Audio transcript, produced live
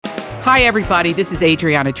Hi, everybody. This is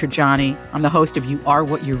Adriana Trajani. I'm the host of You Are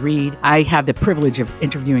What You Read. I have the privilege of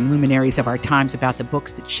interviewing luminaries of our times about the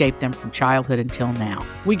books that shaped them from childhood until now.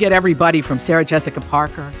 We get everybody from Sarah Jessica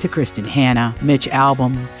Parker to Kristen Hanna, Mitch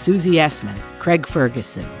Albom, Susie Essman, Craig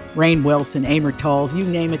Ferguson, Rainn Wilson, Amor Tolls, you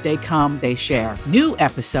name it, they come, they share. New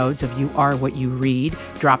episodes of You Are What You Read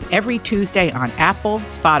drop every Tuesday on Apple,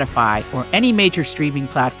 Spotify, or any major streaming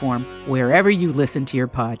platform wherever you listen to your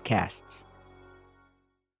podcasts.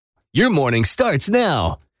 Your morning starts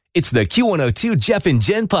now. It's the Q102 Jeff and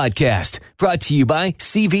Jen podcast brought to you by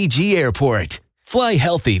CVG Airport. Fly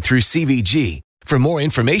healthy through CVG. For more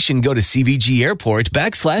information, go to CVG Airport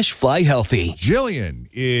 /fly healthy. Jillian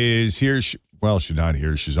is here. Well, she's not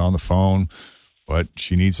here. She's on the phone, but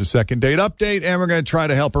she needs a second date update, and we're going to try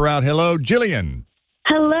to help her out. Hello, Jillian.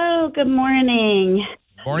 Hello. Good morning.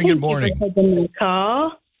 Good morning. Thank you for taking my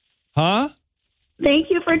call. Huh?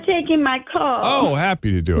 Thank you for taking my call. Oh,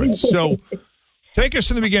 happy to do it. So take us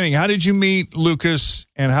to the beginning. How did you meet Lucas,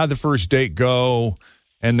 and how'd the first date go?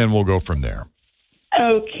 And then we'll go from there.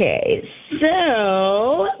 Okay.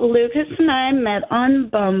 So Lucas and I met on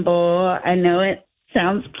Bumble. I know it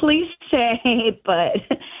sounds cliche, but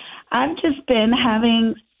I've just been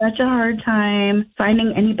having such a hard time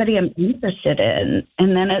finding anybody I'm interested in.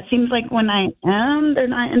 And then it seems like when I am, they're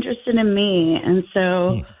not interested in me. And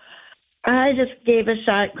so I just gave a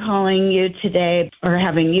shot calling you today, or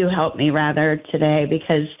having you help me rather today,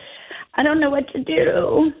 because I don't know what to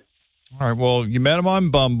do. All right. Well, you met him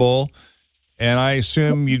on Bumble, and I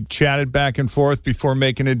assume you chatted back and forth before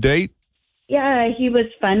making a date? Yeah, he was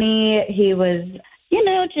funny. He was,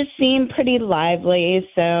 just seemed pretty lively.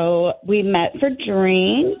 So we met for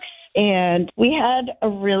drinks, and we had a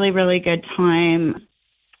really, really good time.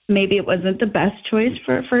 Maybe it wasn't the best choice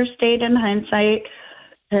for a first date in hindsight,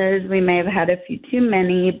 because we may have had a few too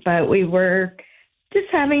many, but we were just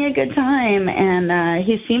having a good time. And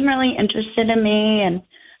he seemed really interested in me, and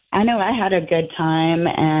I know I had a good time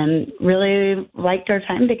and really liked our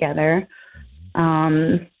time together. So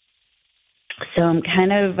I'm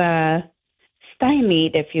kind of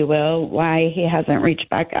stymied, if you will, why he hasn't reached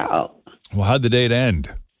back out. Well, how'd the date end?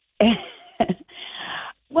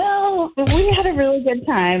 Well, we had a really good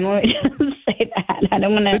time. Let me just say that. I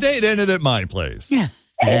don't want to. The date ended at my place. Yeah.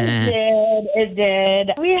 It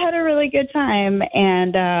did. We had a really good time,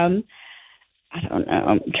 and I don't know.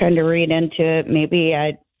 I'm trying to read into it. Maybe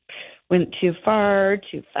I went too far,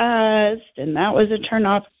 too fast, and that was a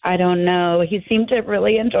turnoff. I don't know. He seemed to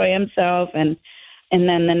really enjoy himself, and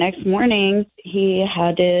then the next morning he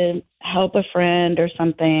had to help a friend or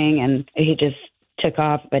something, and he just took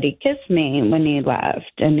off. But he kissed me when he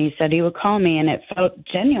left, and he said he would call me, and it felt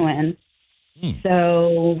genuine.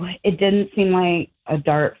 So it didn't seem like a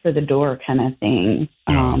dart for the door kind of thing.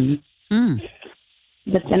 But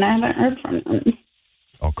then I haven't heard from him.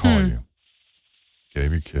 I'll call you.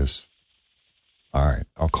 Gave you a kiss. All right,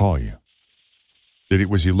 I'll call you.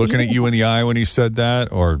 Was he looking at you in the eye when he said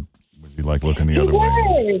that, or was he like looking the other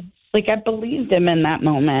way? Like, I believed him in that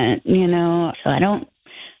moment, So I don't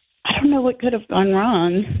know what could have gone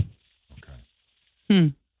wrong.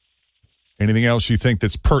 Okay. Anything else you think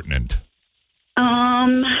that's pertinent?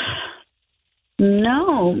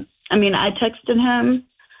 No. I mean, I texted him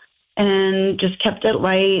and just kept it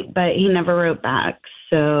light, but he never wrote back.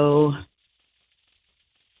 So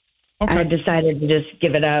I decided to just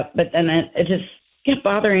give it up. But then it just kept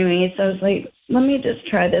bothering me. So I was like, let me just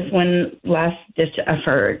try this one last ditch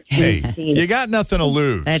effort. Hey, you got nothing to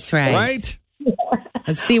lose. That's right. Right?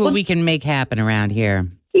 Let's see what we can make happen around here.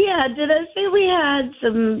 Yeah, did I say we had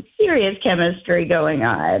some serious chemistry going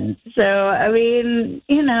on? So, I mean,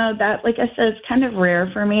 that, like I said, it's kind of rare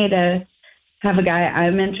for me to have a guy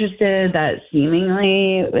I'm interested that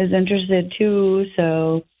seemingly was interested too.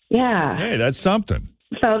 So, yeah. Hey, that's something.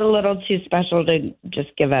 Felt a little too special to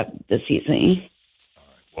just give up this easy.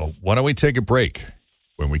 Well, why don't we take a break?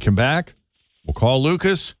 When we come back, we'll call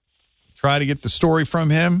Lucas, try to get the story from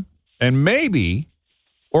him, and maybe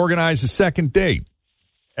organize a second date.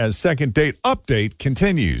 As second date update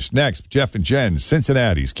continues. Next, Jeff and Jen,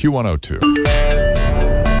 Cincinnati's Q102.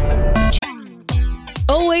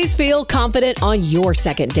 Always feel confident on your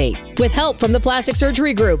second date. With help from the Plastic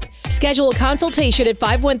Surgery Group. Schedule a consultation at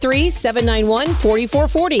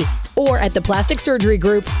 513-791-4440 or at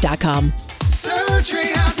theplasticsurgerygroup.com. Surgery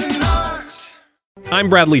has an art. I'm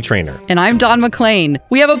Bradley Trainer. And I'm Don McClain.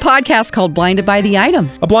 We have a podcast called Blinded by the Item.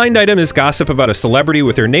 A blind item is gossip about a celebrity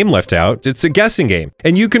with their name left out. It's a guessing game,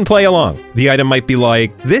 and you can play along. The item might be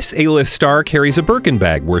like, this A-list star carries a Birkin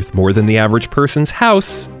bag worth more than the average person's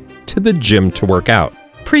house to the gym to work out.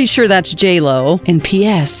 Pretty sure that's J-Lo. And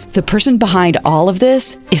P.S. the person behind all of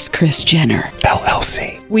this is Kris Jenner,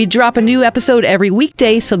 LLC. We drop a new episode every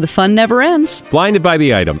weekday so the fun never ends. Blinded by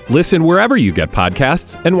the Item. Listen wherever you get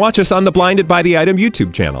podcasts and watch us on the Blinded by the Item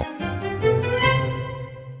YouTube channel.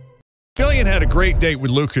 Jillian had a great date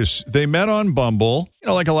with Lucas. They met on Bumble,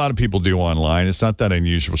 like a lot of people do online. It's not that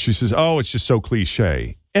unusual. She says, it's just so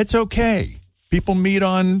cliche. It's okay. People meet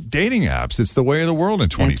on dating apps. It's the way of the world in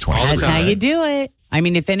 2020. That's how you do it. I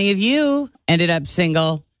mean, if any of you ended up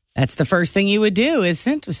single, that's the first thing you would do,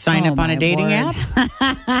 isn't it? Sign up on a dating app?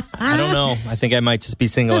 I don't know. I think I might just be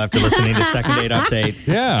single after listening to Second Date Update.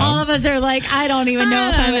 Yeah. All of us are like, I don't even know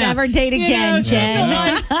if I would ever date again, Jen.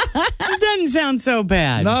 It doesn't sound so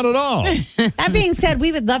bad. Not at all. That being said,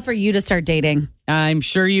 we would love for you to start dating. I'm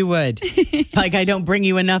sure you would. Like, I don't bring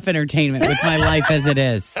you enough entertainment with my life as it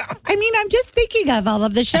is. I mean, I'm just thinking of all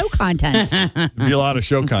of the show content. There'd be a lot of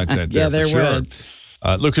show content there. Yeah, there for sure. would.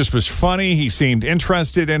 Lucas was funny. He seemed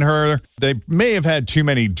interested in her. They may have had too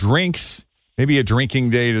many drinks. Maybe a drinking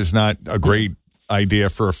date is not a great idea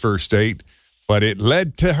for a first date, but it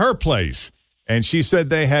led to her place. And she said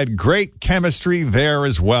they had great chemistry there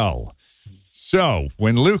as well. So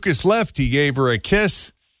when Lucas left, he gave her a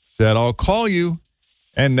kiss, said, I'll call you,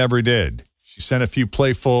 and never did. She sent a few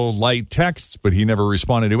playful, light texts, but he never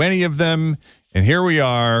responded to any of them. And here we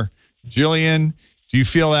are. Jillian, do you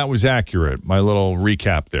feel that was accurate, my little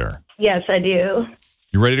recap there? Yes, I do.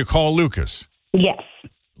 You ready to call Lucas? Yes.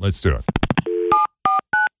 Let's do it.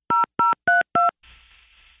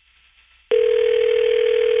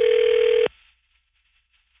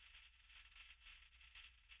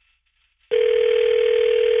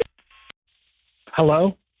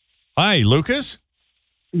 Hello? Hi, Lucas?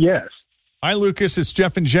 Yes. Hi, Lucas. It's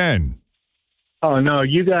Jeff and Jen. Oh, no,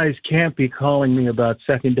 you guys can't be calling me about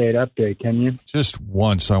Second Date Update, can you? Just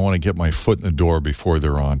once, I want to get my foot in the door before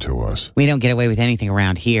they're on to us. We don't get away with anything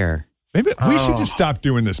around here. Maybe we should just stop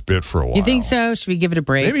doing this bit for a while. You think so? Should we give it a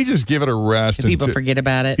break? Maybe just give it a rest. Do people forget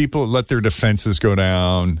about it? People let their defenses go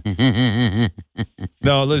down.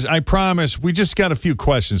 No, Liz, I promise. We just got a few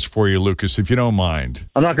questions for you, Lucas, if you don't mind.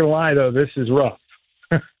 I'm not going to lie, though, this is rough.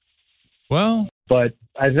 Well? But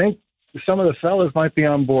I think some of the fellas might be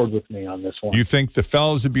on board with me on this one. You think the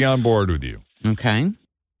fellas would be on board with you? Okay.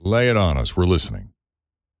 Lay it on us. We're listening.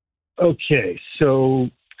 Okay, so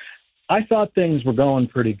I thought things were going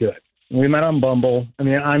pretty good. We met on Bumble.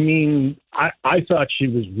 I thought she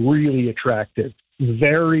was really attractive,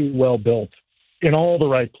 very well built in all the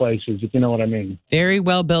right places, if you know what I mean. Very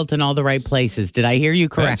well built in all the right places. Did I hear you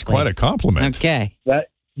correctly? That's quite a compliment. Okay.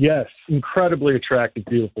 Yes, incredibly attractive,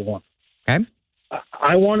 beautiful one. Okay.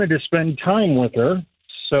 I wanted to spend time with her,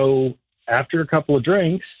 so after a couple of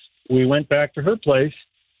drinks, we went back to her place,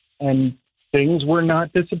 and things were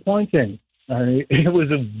not disappointing. It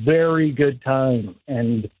was a very good time,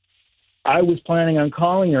 and I was planning on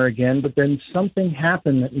calling her again, but then something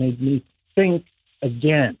happened that made me think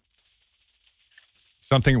again.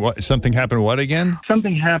 Something happened what again?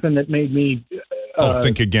 Something happened that made me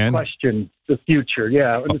think again? Question the future.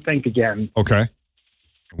 Yeah, think again. Okay.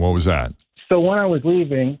 What was that? So when I was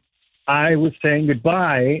leaving, I was saying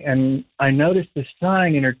goodbye, and I noticed a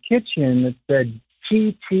sign in her kitchen that said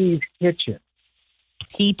TT's Kitchen.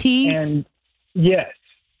 TT's? And yes.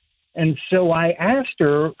 And so I asked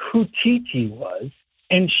her who TT was,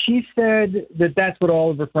 and she said that that's what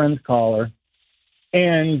all of her friends call her.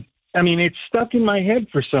 And, it stuck in my head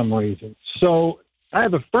for some reason. So I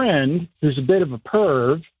have a friend who's a bit of a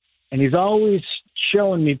perv, and he's always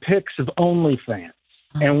showing me pics of OnlyFans.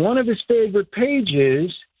 And one of his favorite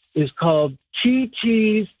pages is called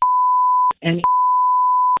TT's and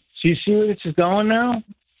So you see where this is going now?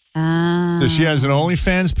 So she has an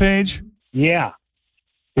OnlyFans page? Yeah.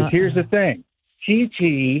 Because here's the thing.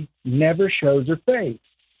 TT never shows her face.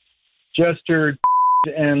 Just her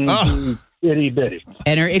and itty bitty.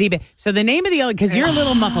 And her itty bitty. So the name of the, because you're a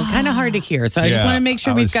little muffled, kind of hard to hear. So I just want to make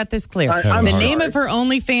sure we've got this clear. The name of her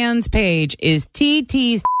OnlyFans page is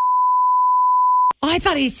TT's. Oh, I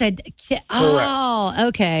thought he said,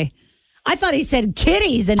 okay. I thought he said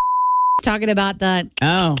kitties and talking about the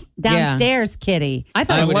downstairs kitty. I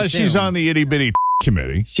thought unless she's on the itty bitty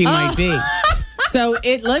committee. She might be. So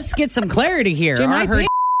let's get some clarity here. Are her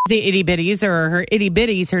the itty bitties or are her itty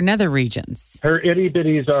bitties her nether regions? Her itty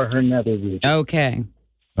bitties are her nether regions. Okay.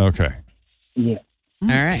 Yeah. All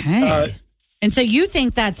right. And so you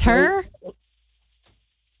think that's her?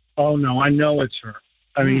 Oh, no, I know it's her.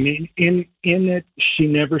 I mean, in it, she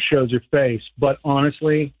never shows her face. But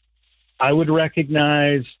honestly, I would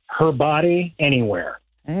recognize her body anywhere.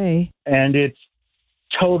 Hey. And it's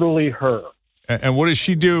totally her. And what does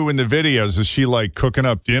she do in the videos? Is she like cooking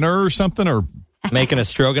up dinner or something, or making a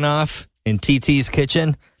stroganoff in TT's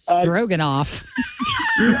kitchen? Stroganoff.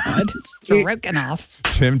 Stroganoff.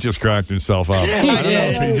 Tim just cracked himself up. I don't know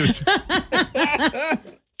if he just.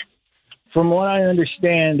 From what I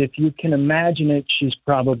understand, if you can imagine it, she's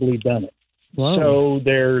probably done it. Whoa. So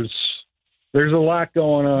there's a lot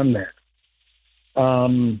going on there.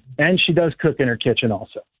 And she does cook in her kitchen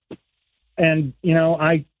also. And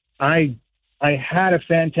I had a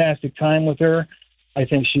fantastic time with her. I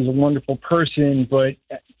think she's a wonderful person, but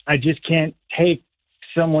I just can't take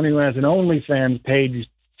someone who has an OnlyFans page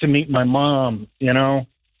to meet my mom, Well,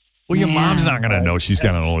 your mom's not going to know she's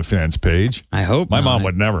got an OnlyFans page. I hope my not. mom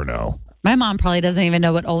would never know. My mom probably doesn't even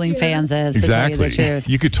know what OnlyFans is. Exactly. To tell you the truth.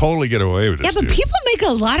 You could totally get away with this. Yeah, but people make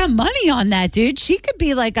a lot of money on that, dude. She could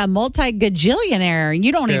be like a multi-gajillionaire, and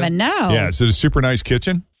you don't even know. Yeah, is it a super nice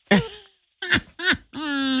kitchen?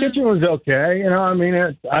 Kitchen was okay,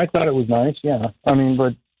 I thought it was nice, yeah.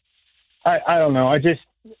 But I don't know.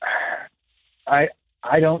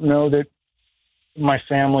 I don't know that my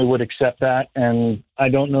family would accept that, and I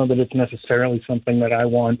don't know that it's necessarily something that I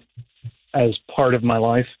want as part of my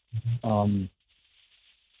life. All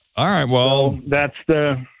right, well, so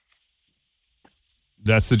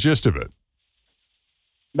that's the gist of it.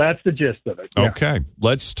 That's the gist of it. Yeah. Okay,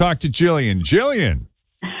 let's talk to Jillian. Jillian.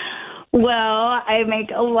 Well, I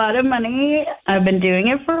make a lot of money. I've been doing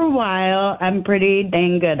it for a while. I'm pretty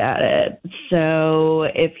dang good at it. So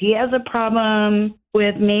if he has a problem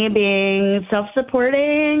with me being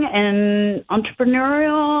self-supporting and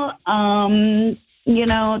entrepreneurial, I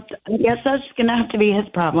guess that's going to have to be his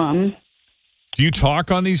problem. Do you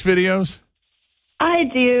talk on these videos? I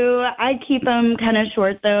do. I keep them kind of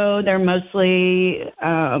short, though. They're mostly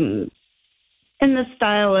in the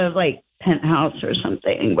style of, like, Penthouse or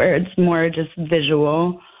something, where it's more just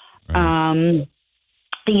visual. Right.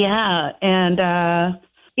 And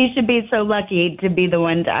you should be so lucky to be the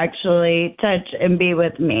one to actually touch and be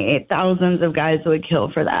with me. Thousands of guys would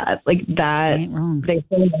kill for that. Like that, they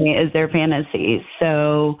think is their fantasy.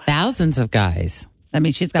 So thousands of guys. I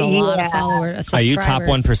mean, she's got a lot of followers. Are you top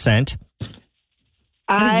 1%?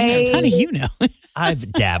 How do you know?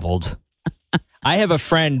 I've dabbled. I have a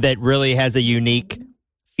friend that really has a unique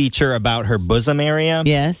feature about her bosom area.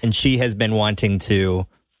 Yes. And she has been wanting to,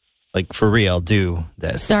 like, for real, do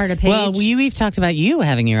this. Start a page. Well, we've talked about you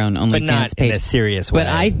having your own OnlyFans but not page. in a serious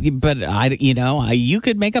way. You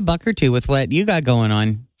could make a buck or two with what you got going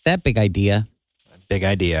on. That big idea. Big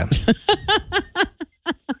idea.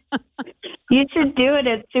 You should do it.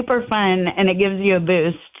 It's super fun and it gives you a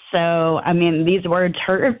boost. So, these words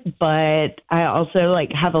hurt, but I also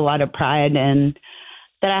have a lot of pride in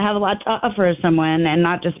that I have a lot to offer someone and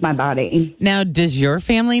not just my body. Now, does your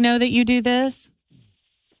family know that you do this?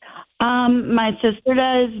 My sister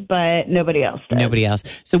does, but nobody else does. Nobody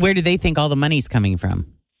else. So where do they think all the money's coming from?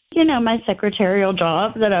 My secretarial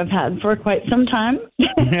job that I've had for quite some time.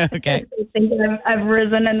 Okay. I think I've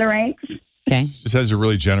risen in the ranks. Okay. Just has a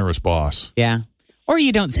really generous boss. Yeah. Or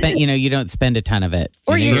you don't spend, you don't spend a ton of it.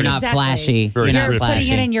 Or you're not flashy. You're not putting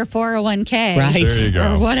it in your 401k. Right. There you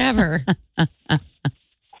go. Or whatever.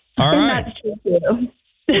 All right. That's true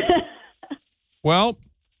too. Well,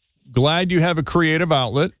 glad you have a creative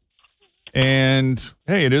outlet. And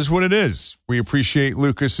hey, it is what it is. We appreciate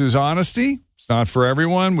Lucas's honesty. It's not for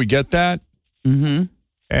everyone. We get that. Mm-hmm.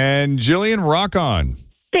 And Jillian, rock on.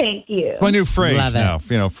 Thank you. It's my new phrase now,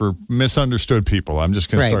 for misunderstood people. I'm just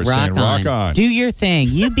going to start saying rock on. Do your thing.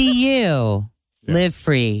 You be you. Yeah. Live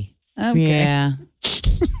free. Okay. Yeah.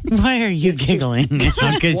 Why are you giggling?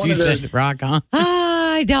 Because you said rock on.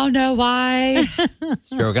 I don't know why.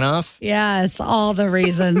 Stroganoff? Yes, all the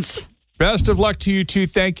reasons. Best of luck to you two.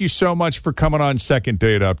 Thank you so much for coming on Second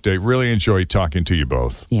Date Update. Really enjoyed talking to you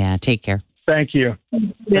both. Yeah, take care. Thank you.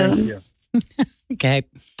 Thank you. Okay.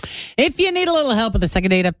 If you need a little help with the Second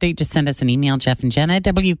Date Update, just send us an email, Jeff and Jenna at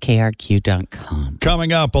WKRQ.com.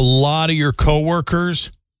 Coming up, a lot of your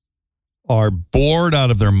coworkers are bored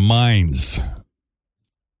out of their minds.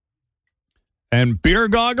 And beer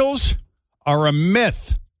goggles are a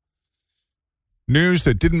myth. News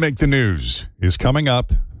that didn't make the news is coming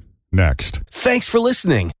up next. Thanks for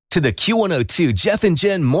listening to the Q102 Jeff and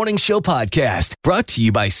Jen Morning Show podcast, brought to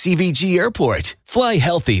you by CVG Airport. Fly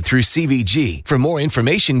healthy through CVG. For more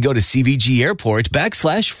information, go to CVG Airport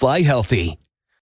 /fly healthy.